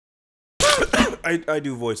I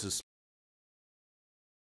do voices.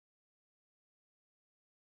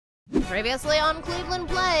 Previously on Cleveland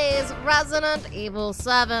Plays Resident Evil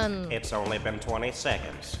 7. It's only been 20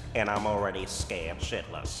 seconds, and I'm already scared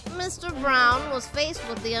shitless. Mr. Brown was faced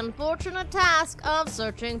with the unfortunate task of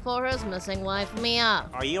searching for his missing wife, Mia.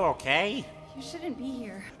 Are you okay? You shouldn't be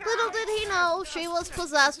here. Little did he know she was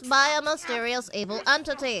possessed by a mysterious evil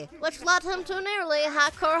entity, which led him to nearly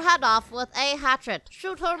hack her head off with a hatchet,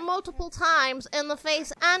 shoot her multiple times in the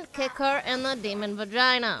face, and kick her in the demon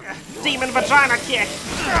vagina. Demon vagina kick!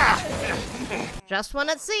 Just when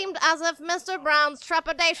it seemed as if Mr. Brown's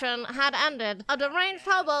trepidation had ended, a deranged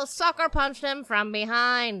hobo sucker punched him from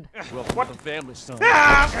behind. What the family, son?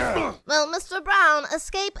 Will Mr. Brown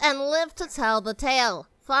escape and live to tell the tale?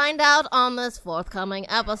 Find out on this forthcoming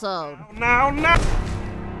episode. No!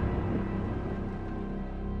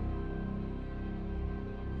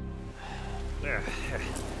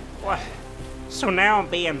 What? So now I'm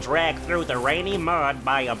being dragged through the rainy mud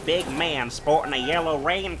by a big man sporting a yellow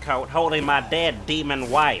raincoat holding my dead demon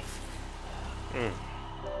wife.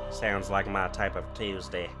 Sounds like my type of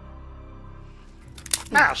Tuesday.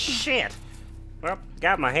 Oh, shit! Well,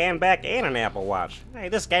 got my hand back and an Apple Watch. Hey,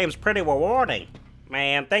 this game's pretty rewarding.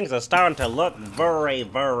 Man, things are starting to look very,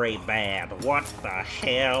 very bad. What the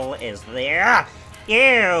hell is there?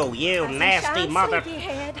 You nasty mother...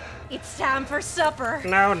 Sleepyhead. It's time for supper.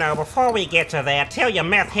 No, before we get to that, tell your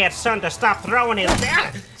meth head son to stop throwing his...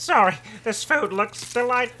 Sorry, this food looks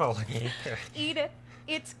delightful. Eat it.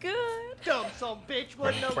 It's good. Dumb son bitch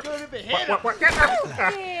wasn't no good if it hit What?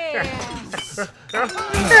 Yes.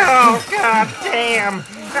 Oh, god damn!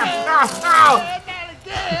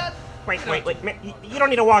 Wait, you don't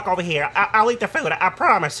need to walk over here. I'll eat the food, I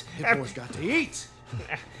promise. The boy's got to eat.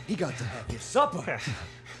 He got to have his supper.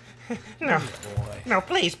 No,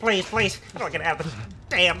 please. I don't get out of this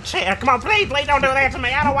damn chair. Come on, please, don't do that to me.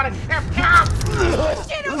 I don't want to...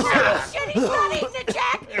 Shit, he's not eating it,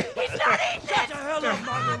 Jack! He's not eating it! Get the hell up,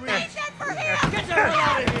 Marguerite! Eat that for him! Get the hell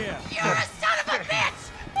out of here! You're a son of a bitch!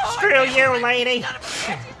 Screw you, lady. Son of a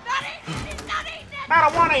bitch! He's not eating it! I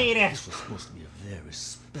don't want to eat it. This was supposed to be a very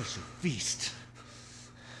special feast.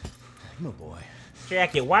 My boy.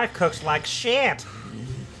 Jack, your wife cooks like shit.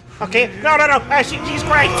 Okay, no. She's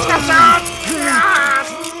great. Stop!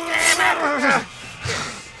 Damn it!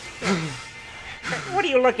 What are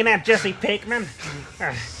you looking at, Jesse Pinkman?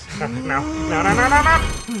 No.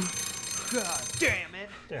 God damn it!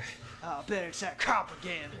 I'll bet it's that cop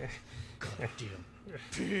again. Goddamn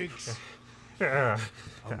pigs. I'm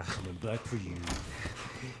coming back for you.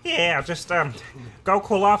 Yeah, just go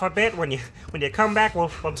cool off a bit. When you come back, we'll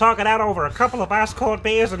talk it out over a couple of ice cold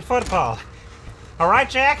beers and football. All right,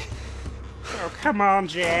 Jack? Oh, come on,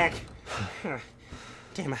 Jack.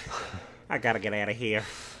 Damn it. I gotta get out of here.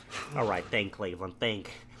 All right, think, Cleveland,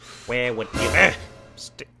 think. Where would you...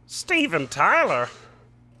 Steven Tyler?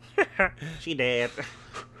 She dead.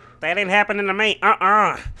 That ain't happening to me.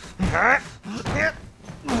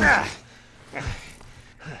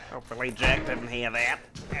 Hopefully Jack didn't hear that.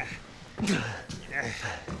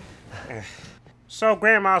 So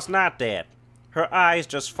Grandma's not dead. Her eyes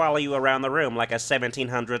just follow you around the room like a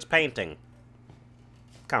 1700s painting.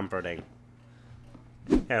 Comforting.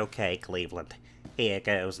 Okay, Cleveland. Here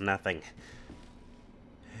goes nothing.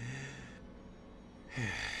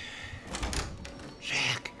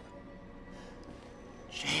 Jack.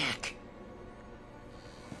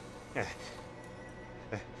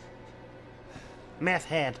 Meth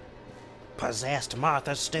head. Possessed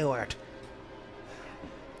Martha Stewart.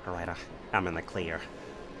 Alright, I'm in the clear.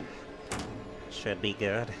 Should be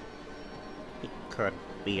good. He could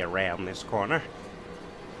be around this corner.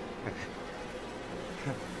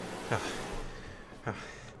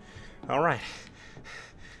 Alright.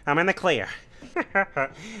 I'm in the clear.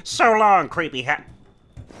 So long, creepy hat.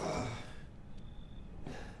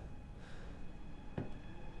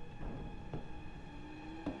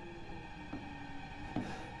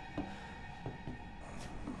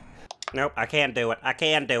 Nope, I can't do it.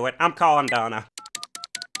 I'm calling Donna.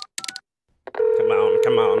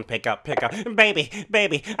 Come on, pick up.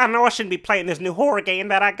 Baby, I know I shouldn't be playing this new horror game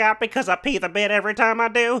that I got because I pee the bed every time I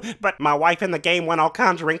do, but my wife in the game went all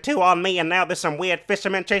Conjuring 2 on me, and now there's some weird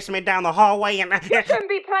fisherman chasing me down the hallway, and... You shouldn't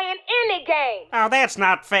be playing any game. Oh, that's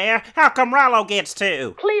not fair. How come Rollo gets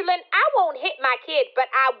to? Cleveland, I won't hit my kid, but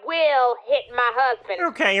I will hit my husband.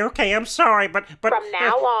 Okay, I'm sorry, but... From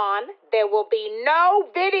now on, there will be no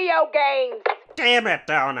video games. Damn it,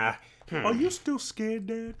 Donna. Are you still scared,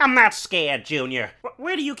 Dad? I'm not scared, Junior.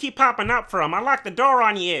 Where do you keep popping up from? I locked the door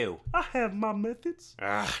on you. I have my methods.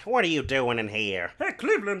 What are you doing in here? Hey,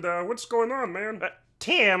 Cleveland, what's going on, man?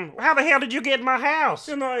 Tim, how the hell did you get in my house?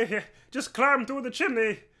 You know, I just climbed through the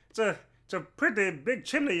chimney. It's a pretty big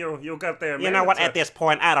chimney you got there, man. You know what, at this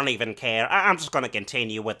point, I don't even care. I'm just gonna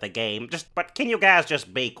continue with the game. But can you guys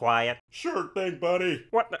just be quiet? Sure thing, buddy.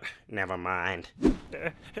 What the? Never mind.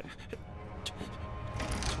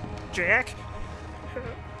 Jack?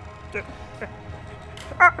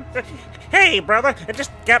 Hey, brother, I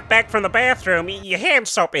just got back from the bathroom. Your hand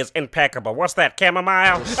soap is impeccable. What's that,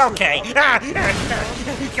 chamomile? Okay.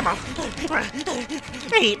 Come on.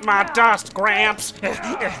 Eat my dust, Gramps.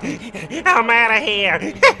 I'm out of here.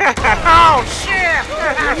 Oh, shit!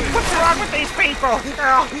 What's wrong with these people?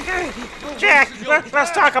 Oh. Jack,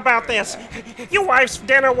 let's talk about this. Your wife's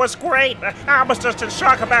dinner was great. I was just in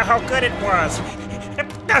shock about how good it was.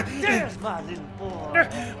 There's my little boy.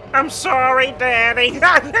 I'm sorry, Daddy.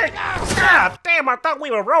 Ah, damn, I thought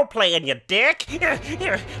we were role-playing, you dick.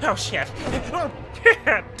 Oh, shit.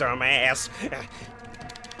 Dumbass.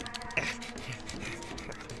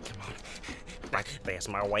 Come on. Right, there's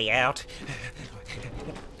my way out.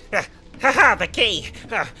 Haha, the key.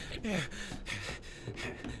 I'm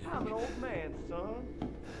an old man, son.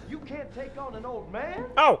 You can't take on an old man?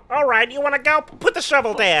 Oh, all right, you want to go? Put the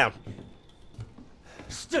shovel down.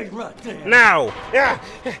 Stay right there. No!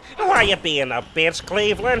 Why you being a bitch,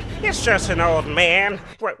 Cleveland? It's just an old man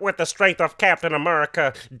with the strength of Captain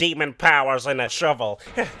America, demon powers, and a shovel.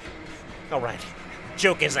 All right,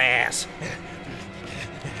 juke his ass.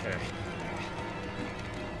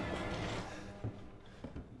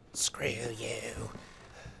 Screw you.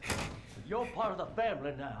 You're part of the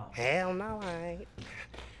family now. Hell no, I ain't.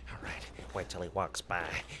 All right, wait till he walks by.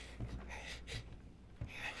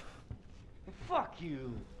 Fuck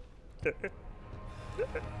you.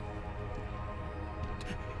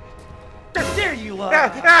 There you are.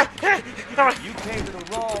 You came to the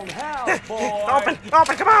wrong house, boy. Open,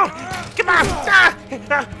 come on! Come on!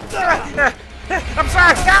 I'm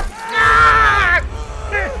sorry!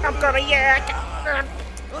 I'm gonna yak!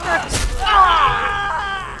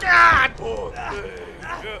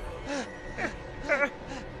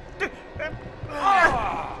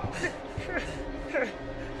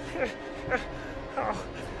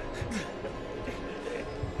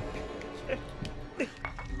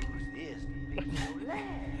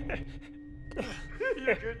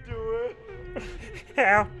 You can do it.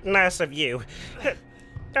 How nice of you.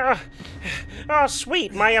 Oh,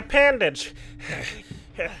 sweet, my appendage.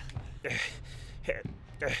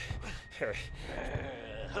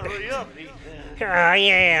 Hurry up, Ethan. I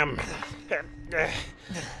am.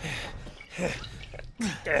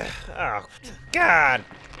 Oh, God.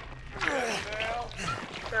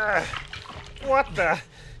 What the?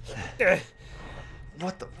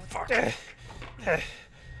 What the fuck?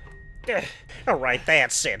 All right,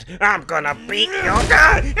 that's it. I'm gonna beat you.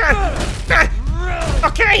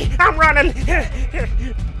 Okay, I'm running.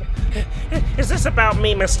 Is this about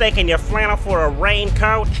me mistaking your flannel for a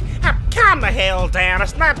raincoat? Calm the hell down.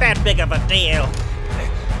 It's not that big of a deal.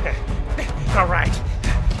 All right.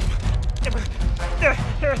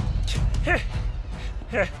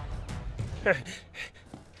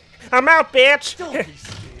 I'm out, bitch.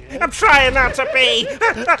 I'm trying not to be.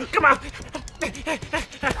 Come on.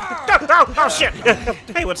 Oh, shit.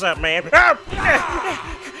 Hey, what's up, man? Have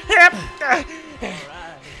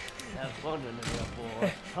fun in there,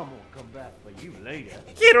 boy. I'm gonna come back for you later.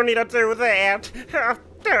 You don't need to do that.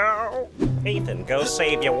 No. Ethan, go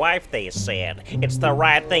save your wife, they said. It's the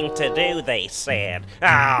right thing to do, they said.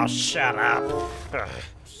 Oh, shut up.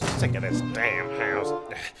 Sick of this damn house.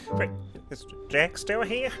 Wait, is Jack still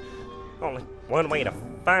here? Only one way to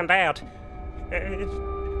find out.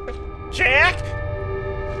 Jack?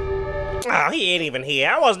 Oh, he ain't even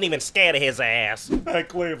here. I wasn't even scared of his ass. Hey,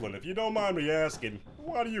 Cleveland, if you don't mind me asking,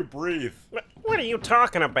 why do you breathe? What are you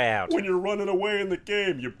talking about? When you're running away in the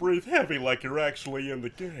game, you breathe heavy like you're actually in the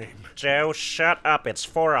game. Joe, shut up. It's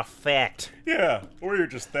for effect. Yeah, or you're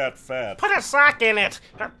just that fat. Put a sock in it.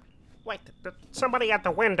 Wait, somebody at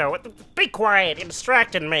the window. Be quiet. You're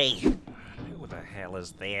distracting me. Who the hell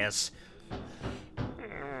is this?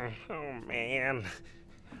 Oh, man.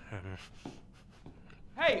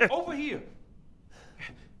 Hey, over here.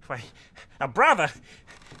 Wait, a brother?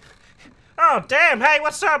 Oh, damn. Hey,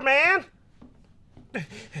 what's up, man?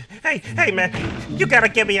 Hey, man, you gotta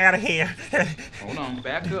get me out of here. Hold on,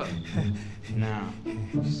 back up. Now,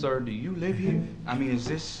 sir, do you live here? I mean, is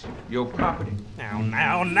this your property?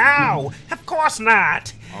 No. Of course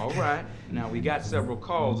not. All right. Now, we got several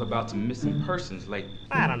calls about some missing persons lately.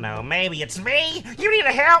 I don't know, maybe it's me? You need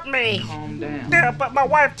to help me! Calm down. Yeah, but my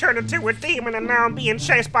wife turned into a demon and now I'm being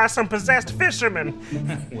chased by some possessed fisherman.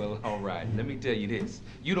 Well, all right. Let me tell you this.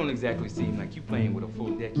 You don't exactly seem like you playing with a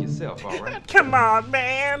full deck yourself, all right? Come on,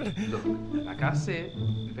 man! Look, like I said,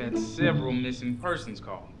 we've had several missing persons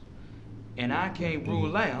calls. And I can't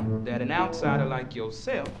rule out that an outsider like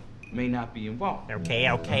yourself may not be involved. Okay,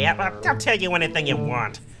 I'll tell you anything you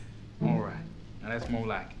want. All right. Now that's more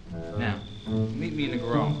like it. Now, meet me in the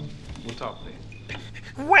garage. We'll talk then.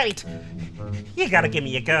 Wait! You gotta give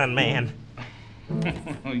me a gun, man.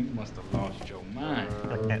 You must have lost your mind.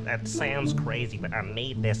 Look, that sounds crazy, but I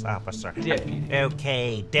need this, officer. Deputy.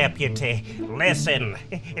 Okay, deputy. Listen,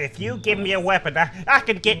 if you give me a weapon, I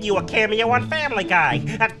could get you a cameo on Family Guy.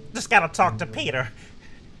 I just gotta talk to Peter.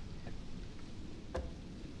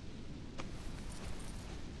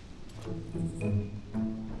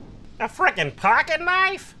 A frickin' pocket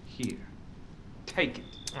knife? Here. Take it.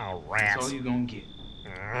 Oh, That's rats. all you're gonna get.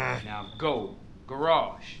 Now go.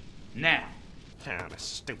 Garage. Now. Oh, this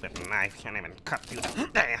stupid knife can't even cut through the...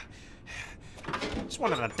 There. Just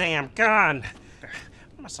wanted a damn gun. What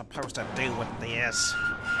am I supposed to do with this?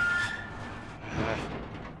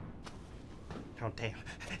 Oh, damn.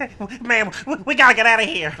 Man, we gotta get out of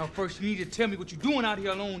here. Now first you need to tell me what you're doing out here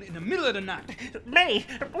alone in the middle of the night. Me?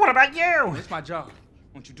 What about you? That's my job.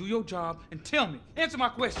 Won't you do your job and tell me? Answer my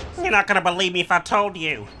questions. You're not gonna believe me if I told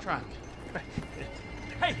you. Try me.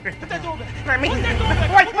 Hey, put that door back. I mean, Put that door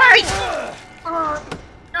back. wait!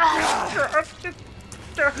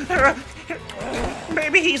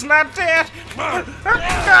 Maybe he's not dead.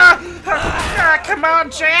 Come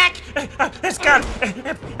on, Jack. This gun.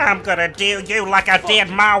 I'm gonna do you like I did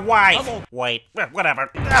my wife. Wait,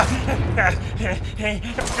 whatever.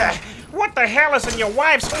 What the hell is in your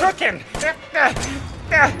wife's cooking?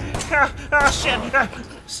 Oh, shit.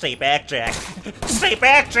 Stay back, Jack. Stay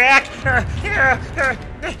back, Jack.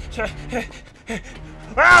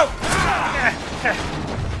 Oh!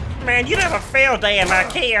 Man, you never fail day in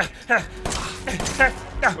IKEA.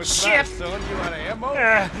 Oh, shit. Son, you out of ammo?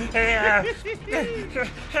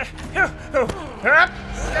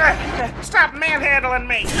 Stop manhandling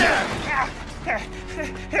me.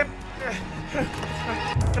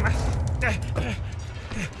 Come on.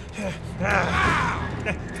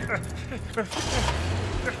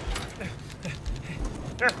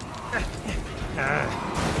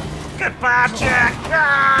 Goodbye, Jack.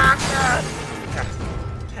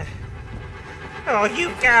 Oh,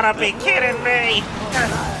 you gotta be kidding me.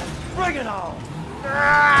 Bring it on!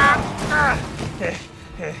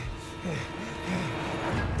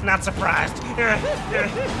 Not surprised.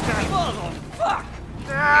 Motherfuck!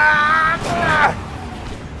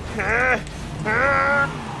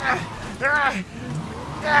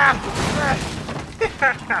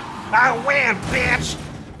 I win, bitch.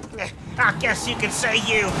 I guess you could say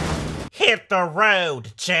you hit the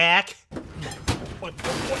road, Jack. What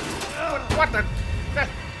the?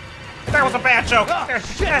 That was a bad joke.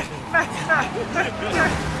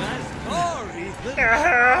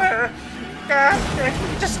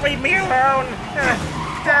 Just leave me alone.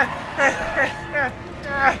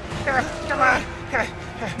 Come on.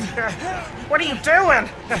 What are you doing?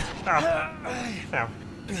 Oh.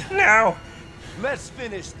 No. Let's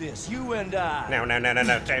finish this, you and I. No.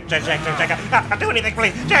 Jack. I'll do anything,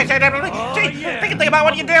 please. Jack, think about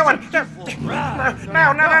what you're doing.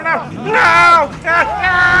 No.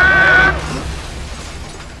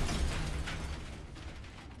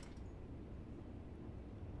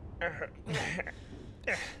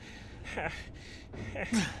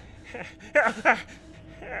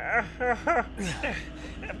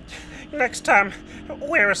 Next time,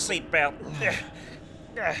 wear a seatbelt.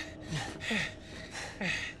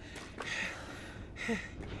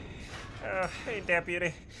 Hey,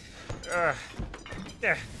 deputy.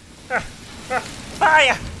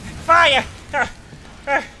 Fire!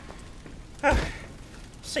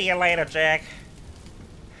 See you later, Jack.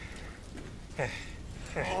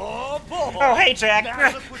 Oh, boy! Oh, hey, Jack.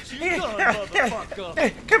 Now look what you done,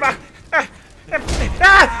 motherfucker. Come on.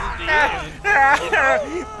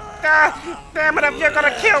 Damn it, if you're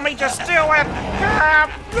gonna kill me, just do it.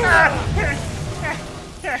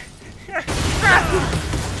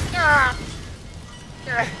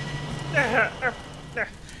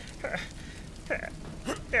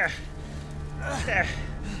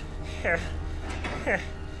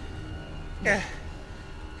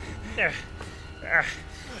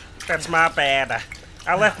 That's my bad.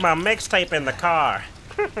 I left my mixtape in the car.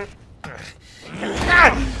 Do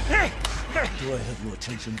I have your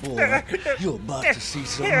attention, boy? You're about to see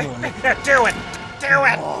some more. Do it! Do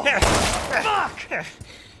it! Fuck!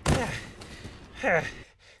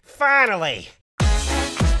 Finally!